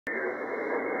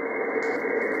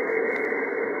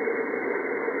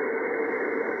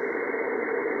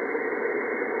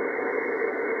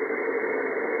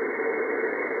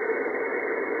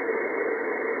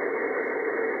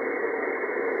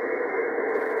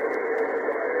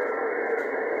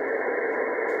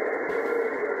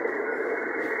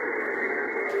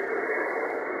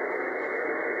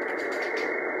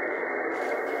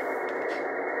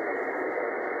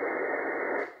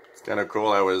kind of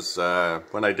cool. I was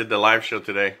when I did the live show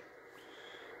today,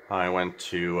 I went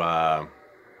to I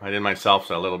did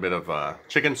myself a little bit of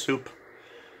chicken soup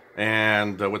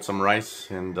and with some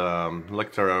rice, and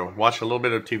watched a little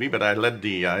bit of TV, but I let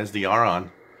the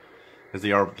SDR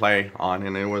play on,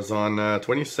 and it was on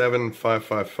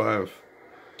 27555.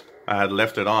 I had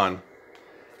left it on,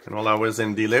 and while I was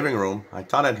in the living room, I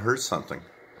thought I'd heard something,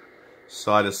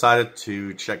 so I decided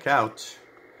to check out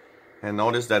and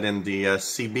noticed that in the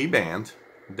CB band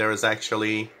there is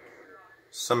actually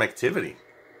some activity,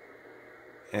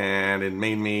 and it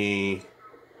made me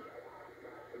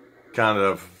kind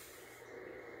of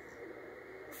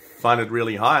find it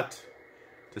really hot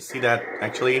to see that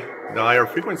actually the higher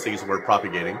frequencies were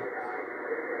propagating.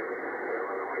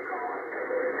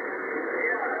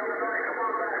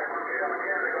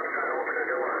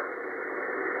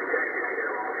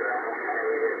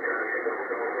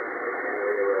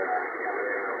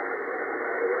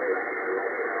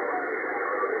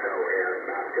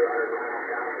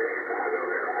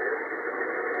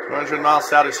 $200 miles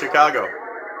south of Chicago.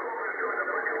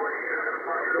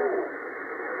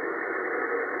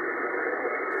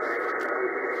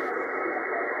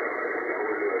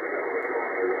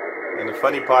 And the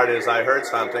funny part is I heard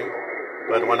something,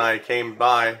 but when I came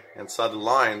by and saw the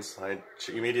lines, I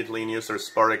immediately knew their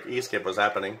sporadic E-skip was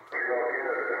happening.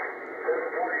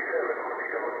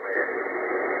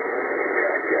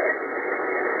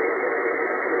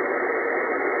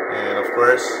 And of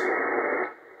course,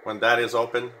 when that is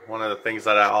open, one of the things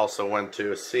that I also want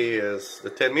to see is the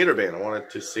 10-meter band. I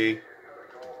wanted to see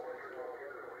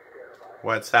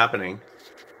what's happening,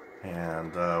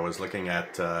 and I was looking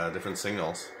at different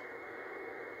signals,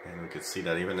 and we could see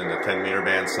that even in the 10-meter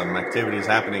band some activity is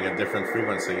happening at different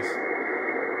frequencies.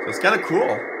 So it's kind of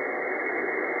cool.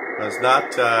 I was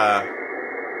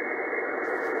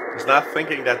not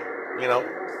thinking that, you know,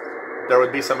 there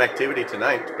would be some activity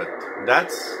tonight, but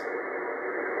that's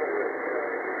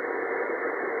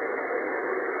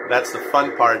the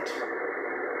fun part.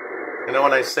 You know,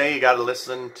 when I say you gotta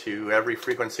listen to every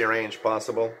frequency range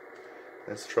possible,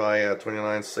 let's try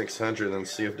 29600 and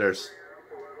see if there's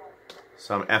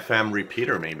some FM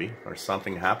repeater maybe, or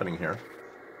something happening here.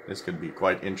 This could be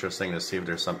quite interesting to see if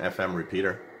there's some FM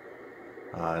repeater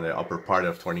in the upper part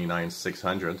of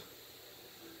 29600.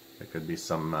 There could be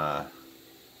some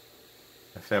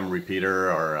FM repeater,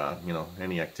 or you know,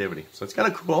 any activity. So it's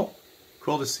kind of cool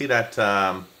to see that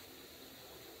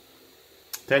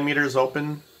 10 meters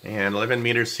open and 11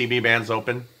 meters CB bands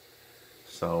open.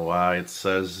 So it's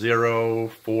 0:40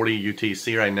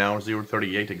 UTC right now,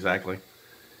 0:38 exactly,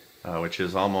 which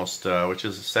is almost which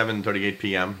is 7:38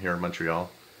 p.m. here in Montreal.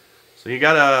 So you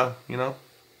gotta, you know,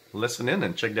 listen in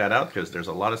and check that out, because there's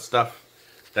a lot of stuff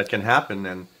that can happen,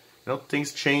 and you know,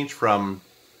 things change from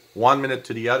 1 minute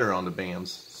to the other on the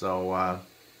bands. So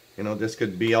you know, this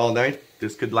could be all night,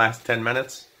 this could last 10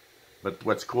 minutes. But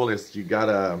what's cool is you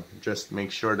gotta just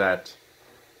make sure that,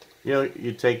 you know,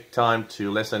 you take time to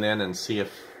listen in and see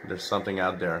if there's something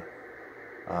out there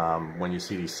when you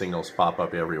see these signals pop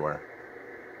up everywhere.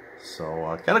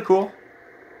 So kind of cool,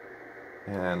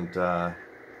 and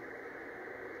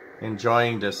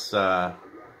enjoying this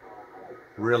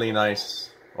really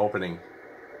nice opening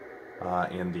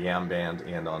in the AM band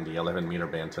and on the 11-meter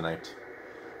band tonight.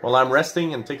 Well, I'm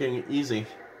resting and taking it easy,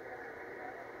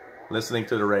 listening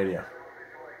to the radio.